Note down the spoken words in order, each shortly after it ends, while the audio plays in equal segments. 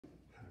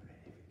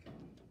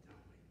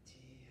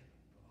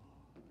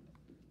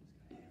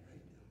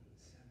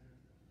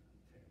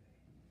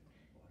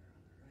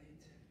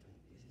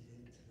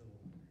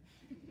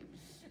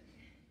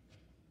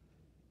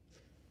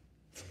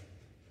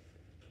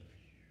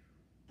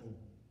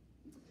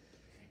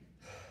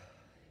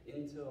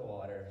into the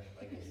water.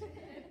 Like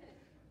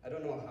I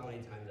don't know how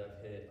many times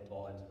I've hit a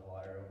ball into the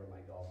water over my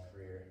golf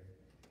career.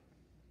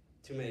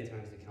 Too many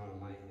times to count on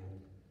my hand.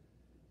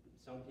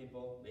 Some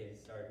people may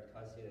start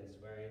cussing and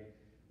swearing.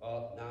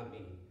 Well, not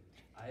me.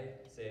 I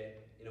say,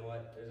 you know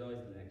what, there's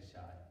always the next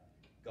shot.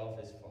 Golf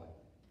is fun.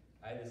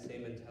 I have the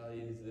same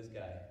mentality as this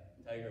guy,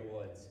 Tiger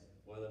Woods,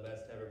 one of the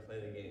best to ever play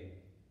the game.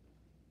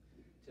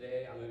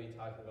 Today, I'm going to be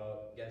talking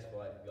about, guess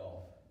what,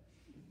 golf.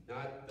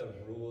 Not the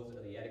rules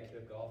or the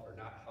etiquette of golf, or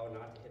not how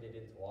not to hit it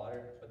into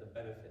water, but the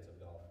benefits of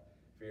golf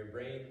for your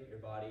brain, your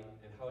body,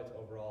 and how it's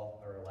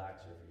overall a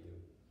relaxer for you.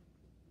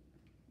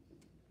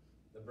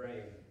 The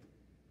brain.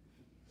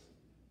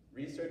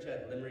 Research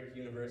at Limerick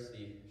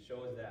University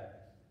shows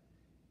that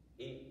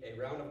a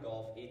round of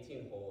golf,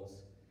 18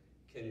 holes,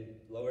 can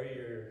lower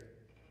your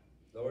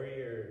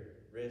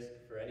risk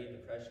for any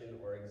depression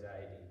or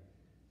anxiety.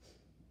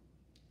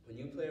 When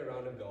you play a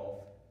round of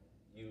golf,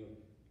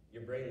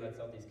 your brain lets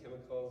out these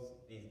chemicals,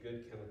 these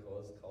good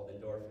chemicals called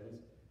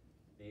endorphins.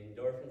 The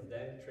endorphins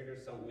then trigger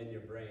something in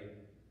your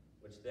brain,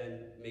 which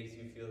then makes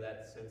you feel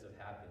that sense of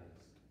happiness.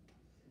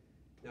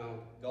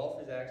 Now,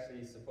 golf is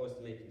actually supposed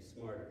to make you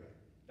smarter.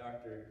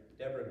 Dr.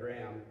 Deborah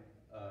Graham,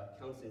 a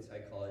counseling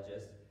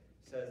psychologist,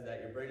 says that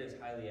your brain is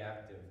highly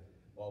active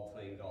while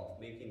playing golf,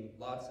 making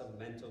lots of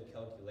mental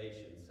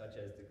calculations, such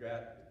as the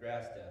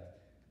grass depth,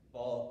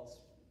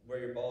 where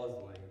your ball is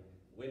laying,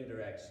 wind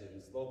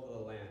direction, slope of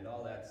the land,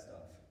 all that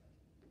stuff.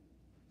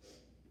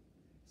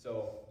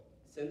 So,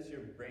 since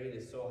your brain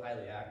is so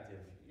highly active,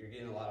 you're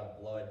getting a lot of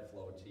blood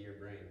flow to your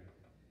brain.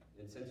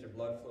 And since your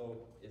blood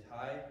flow is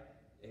high,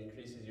 it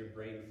increases your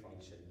brain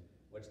function,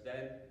 which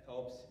then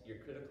helps your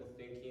critical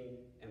thinking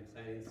and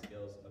planning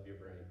skills of your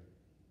brain.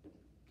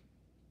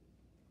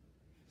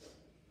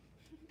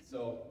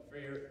 So for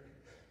your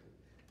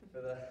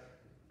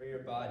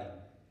body,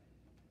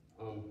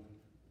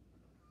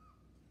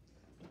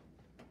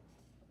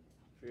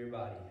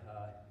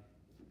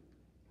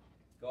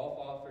 golf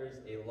offers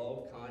a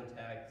low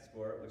contact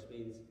sport, which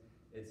means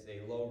it's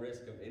a low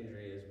risk of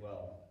injury as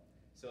well.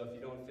 So if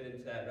you don't fit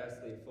into that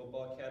wrestling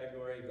football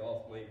category,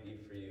 golf might be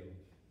for you.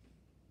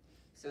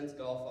 Since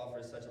golf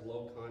offers such a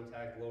low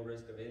contact, low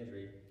risk of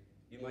injury,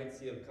 you might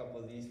see a couple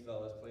of these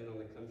fellas playing on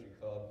the country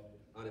club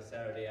on a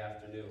Saturday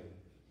afternoon.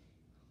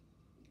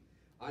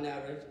 On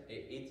average,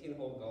 an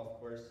 18-hole golf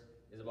course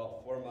is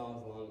about 4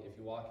 miles long if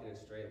you walk in a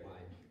straight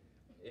line.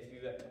 If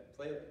you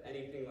play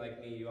anything like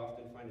me, you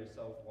often find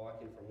yourself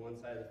walking from one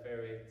side of the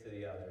fairway to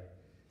the other,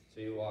 so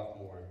you walk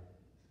more.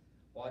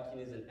 Walking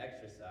is an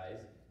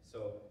exercise,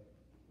 so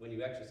when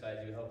you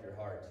exercise, you help your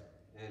heart,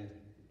 and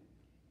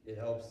it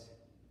helps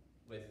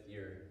with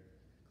your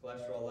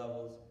cholesterol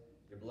levels,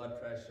 your blood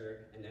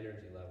pressure, and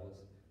energy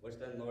levels, which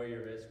then lower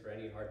your risk for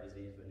any heart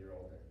disease when you're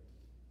older.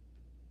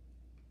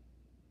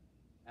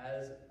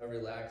 As a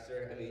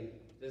relaxer,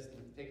 just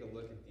take a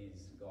look at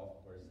these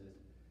golf courses.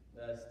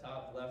 The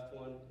top left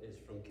one is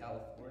from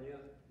California,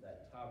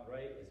 that top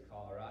right is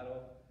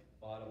Colorado,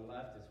 bottom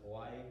left is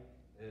Hawaii,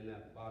 and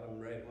that bottom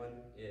right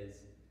one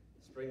is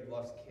Spring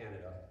Bluffs,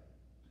 Canada.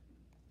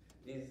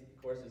 These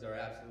courses are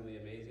absolutely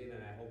amazing,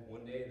 and I hope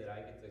one day that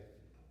I get to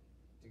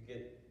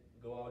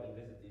go out and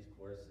visit these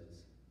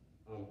courses.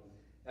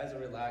 As a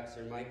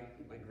relaxer, my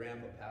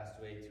grandpa passed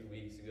away 2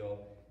 weeks ago,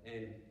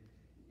 and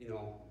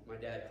my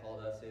dad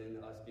called us in,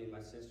 us being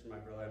my sister, my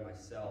brother, and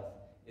myself,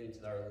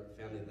 into our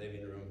family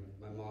living room.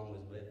 My mom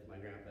was with my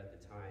grandpa at the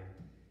time,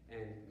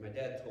 and my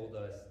dad told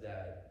us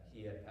that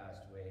he had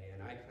passed away,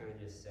 and I kind of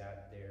just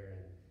sat there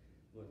and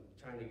was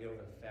trying to get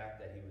over the fact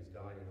that he was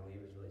gone. He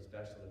was really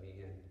special to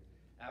me. And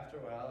after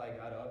a while, I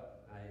got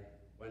up, I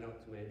went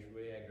out to my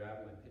entryway, I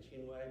grabbed my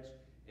pitching wedge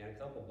and a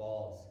couple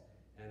balls,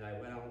 and I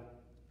went out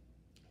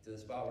to the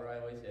spot where I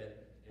always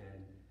hit,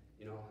 and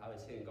I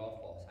was hitting golf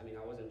balls. I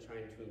wasn't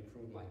trying to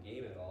improve my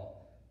game at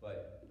all,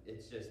 but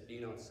it's just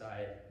being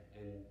outside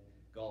and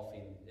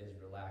golfing is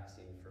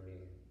relaxing for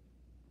me.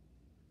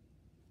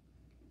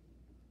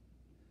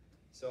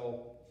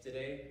 So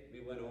today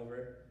we went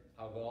over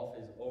how golf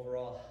is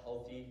overall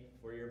healthy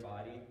for your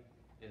body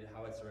and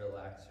how it's a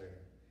relaxer.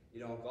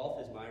 Golf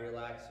is my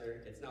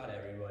relaxer. It's not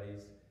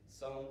everybody's.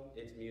 Some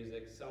it's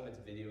music, some it's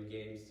video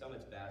games, some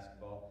it's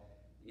basketball.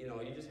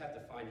 You just have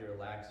to find your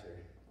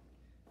relaxer.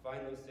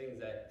 Find those things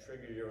that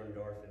trigger your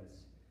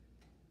endorphins.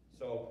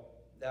 So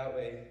that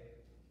way,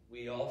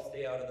 we all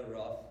stay out of the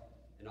rough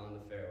and on the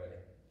fairway.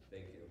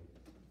 Thank you.